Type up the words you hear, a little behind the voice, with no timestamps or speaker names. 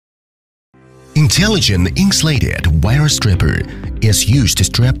Intelligent insulated wire stripper is used to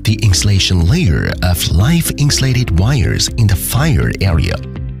strip the insulation layer of live insulated wires in the fire area.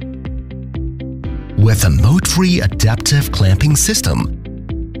 With a mode-free adaptive clamping system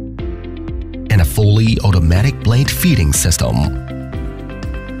and a fully automatic blade feeding system.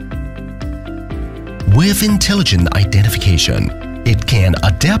 With intelligent identification, it can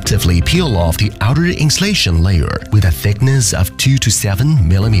adaptively peel off the outer insulation layer with a thickness of 2 to 7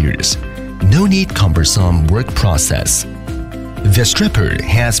 millimeters. No need cumbersome work process. The stripper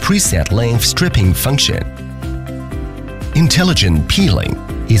has preset length stripping function. Intelligent peeling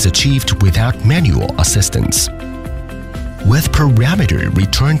is achieved without manual assistance. With parameter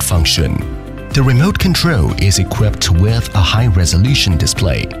return function, the remote control is equipped with a high-resolution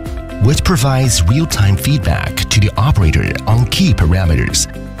display, which provides real-time feedback to the operator on key parameters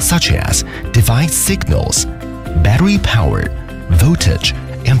such as device signals, battery power, voltage,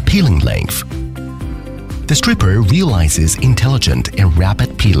 and peeling length. The stripper realizes intelligent and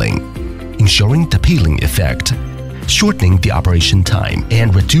rapid peeling, ensuring the peeling effect, shortening the operation time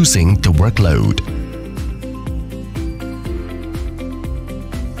and reducing the workload.